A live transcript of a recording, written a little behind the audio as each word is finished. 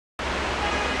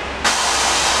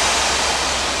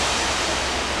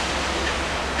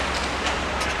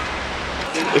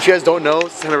If you guys don't know,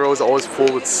 Santa Row is always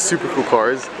full with super cool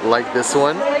cars like this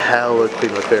one. Hella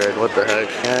clean McLaren, what the heck.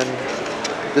 And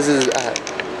this is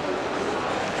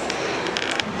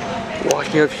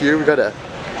walking up here, we got a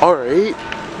R8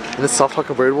 and the soft top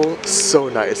convertible, so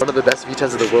nice. One of the best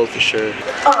V10s of the world for sure.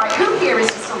 Alright, who here is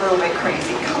just a little bit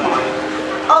crazy? Come on.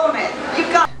 Element,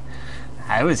 you've got...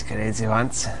 I was crazy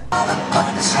once.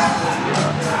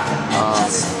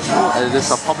 And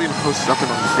this, I'll probably post it up in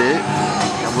a bit,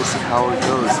 and we'll see how it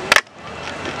goes.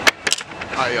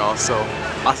 Alright y'all, so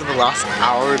I spent the last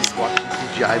hour just watching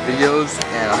CGI videos,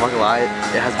 and I'm not gonna lie,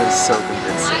 it has been so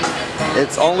convincing.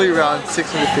 It's only around $650 for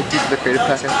the creative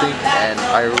pack, I think, and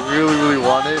I really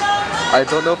want it. I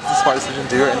don't know if it's a smart decision to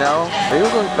do right now. Maybe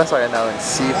we'll go to Best Buy right now and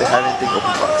see if they have anything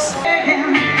open box.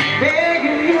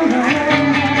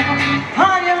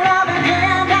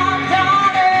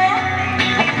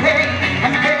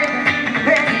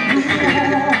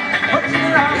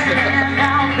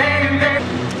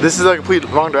 This is a complete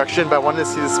wrong direction, but I wanted to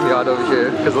see this Miata over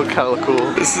here because it look kind of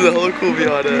cool. This is a hella cool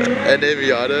Miata, NA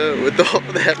Miata with the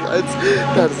headlights.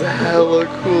 That is hella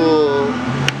cool.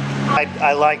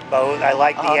 I like both. I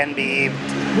like the NB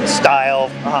style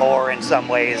more in some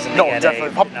ways than the NA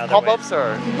definitely. Pop-ups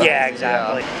are... Yeah,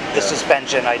 exactly. Yeah. The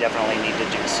suspension, I definitely need to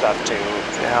do stuff too.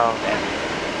 Yeah.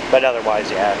 But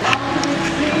otherwise, yeah.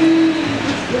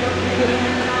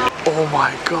 Oh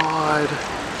my god.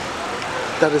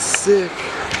 That is sick.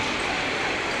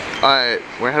 Alright,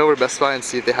 we're gonna head over to Best Buy and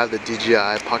see if they have the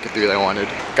DJI Pocket 3 that I wanted.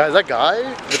 Guys, that guy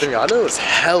with the Miata is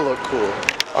hella cool.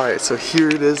 Alright, so here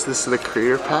it is. This is the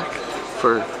creator pack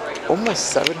for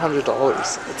almost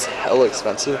 $700. It's hella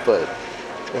expensive, but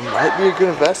it might be a good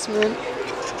investment.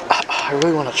 I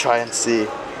really want to try and see.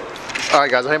 Alright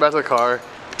guys, I'm heading back to the car.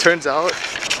 Turns out,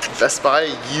 Best Buy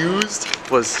used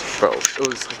was, bro, it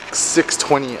was like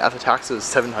 $620 after tax, it was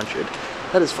 $700.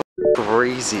 That is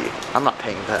crazy. I'm not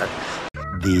paying that.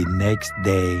 The next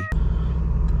day.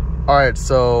 Alright,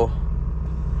 so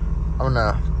I'm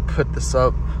gonna put this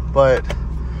up, but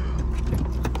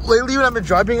lately when I've been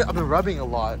driving, I've been rubbing a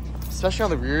lot, especially on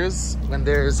the rears when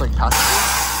there's like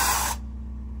passengers.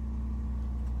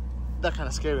 That kind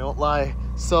of scared me, I won't lie.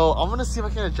 So I'm gonna see if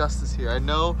I can adjust this here. I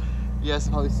know you guys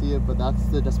can probably see it, but that's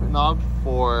the adjustment knob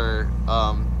for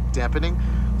dampening.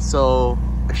 So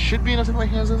it should be enough to put my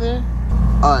hands in there.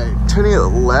 Alright, turning it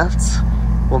left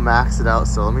will max it out,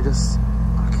 so let me just,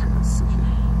 okay, let's see here.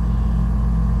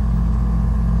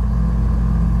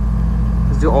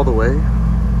 Let's do it all the way.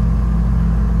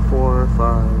 4,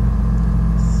 5,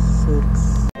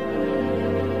 6.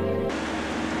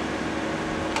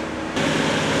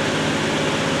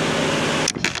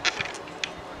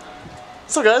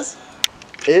 So guys,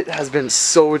 it has been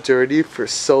so dirty for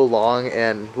so long,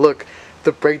 and look,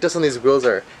 the brake dust on these wheels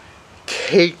are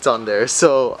caked on there,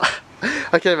 so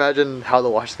I can't imagine how the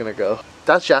wash is gonna go.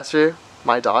 That's Jasper,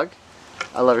 my dog.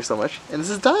 I love her so much. And this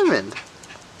is Diamond,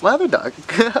 my other dog.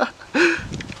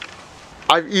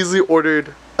 I've easily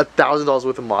ordered $1,000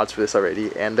 worth of mods for this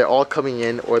already, and they're all coming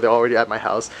in or they're already at my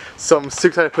house. So I'm super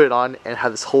excited to put it on and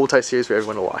have this whole entire series for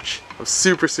everyone to watch. I'm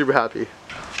super happy.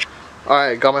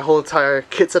 Alright, got my whole entire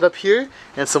kit set up here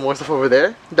and some more stuff over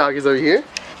there. Doggy's over here.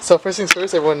 So first things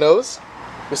first, everyone knows,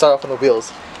 we start off on the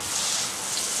wheels.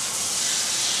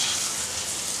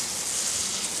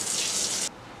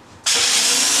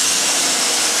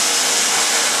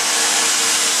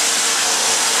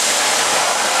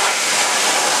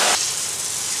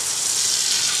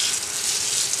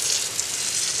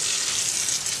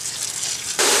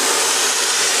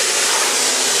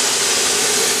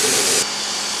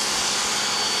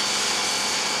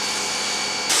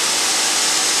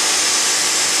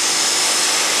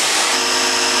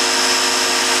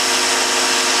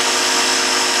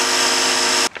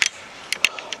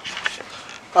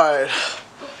 Alright,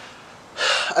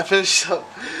 I finished up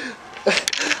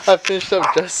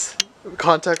just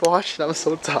contact wash and I'm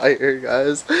so tired,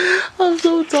 guys. I'm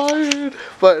so tired.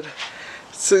 But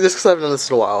so just because I haven't done this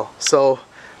in a while. So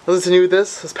let's continue with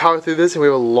this, let's power through this, and we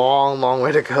have a long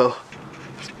way to go.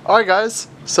 Alright guys,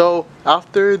 so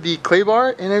after the clay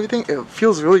bar and everything, it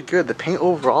feels really good. The paint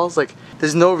overall is like,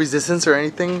 there's no resistance or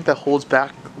anything that holds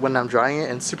back when I'm drying it,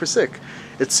 and it's super sick.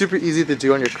 It's super easy to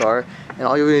do on your car, and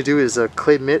all you're going to do is a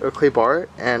clay mitt or clay bar,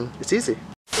 and it's easy.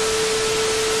 We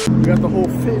got the whole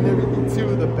fit and everything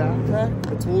too, the backpack,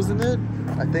 the tools in it.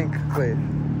 I think, wait,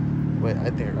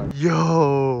 I think I got it.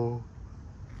 Yo!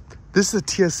 This is a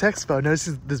TSX, but I've never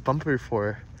seen this bumper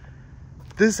before.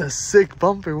 This is a sick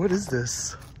bumper, what is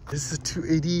this? This is a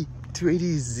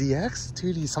 280ZX?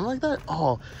 280, something like that?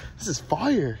 Oh, this is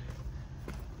fire.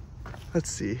 Let's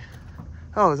see.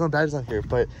 Oh, there's no badges on here,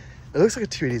 but it looks like a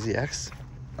 280ZX.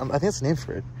 I think that's the name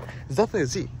for it. It's definitely a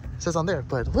Z. It says on there,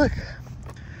 but look,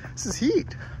 this is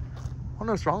heat. I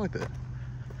wonder what's wrong with it.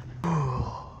 Ooh.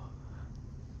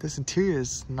 This interior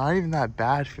is not even that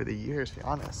bad for the years, to be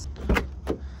honest.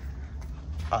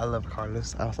 I love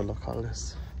Carlos. I also love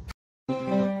Carlos.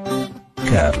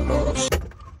 Carlos.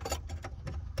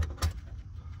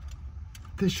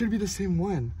 They should be the same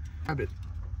one. Grab it.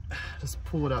 Just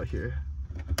pull it out here.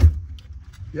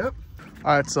 Yep.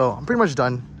 Alright, so I'm pretty much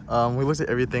done. We looked at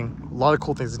everything. A lot of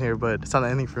cool things in here, but it's not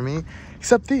anything for me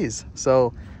except these.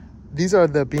 So these are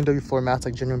the BMW floor mats,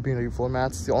 like genuine BMW floor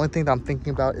mats. The only thing that I'm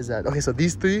thinking about is that, okay, so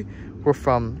these three were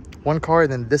from one car,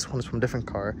 and then this one is from a different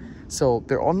car. So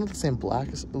they're all not the same black,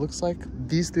 it looks like.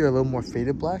 These three are a little more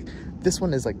faded black. This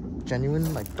one is like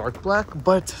genuine, like dark black,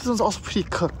 but this one's also pretty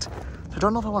cooked. So I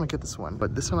don't know if I want to get this one,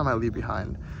 but this one I might leave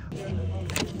behind.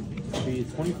 Be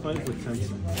 25 with 10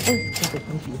 cents. Oh, okay,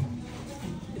 thank you.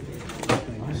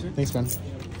 Thanks, man.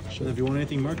 Sure. If you want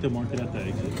anything marked, then mark it at the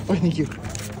exit. Oh, thank you.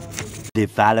 The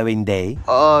following day.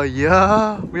 Oh,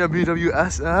 yeah. We have BMW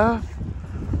SF.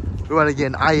 We want to get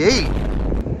an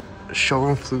i8.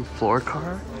 Showroom floor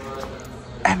car.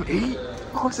 M8.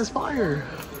 Oh, this is fire.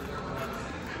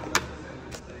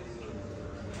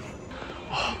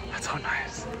 Oh, that's so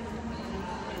nice.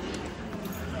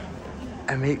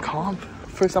 M8 comp.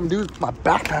 First I'm doing my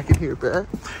backpack in here, bruh.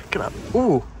 Get up.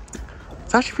 Ooh.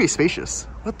 It's actually pretty spacious.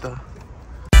 What the?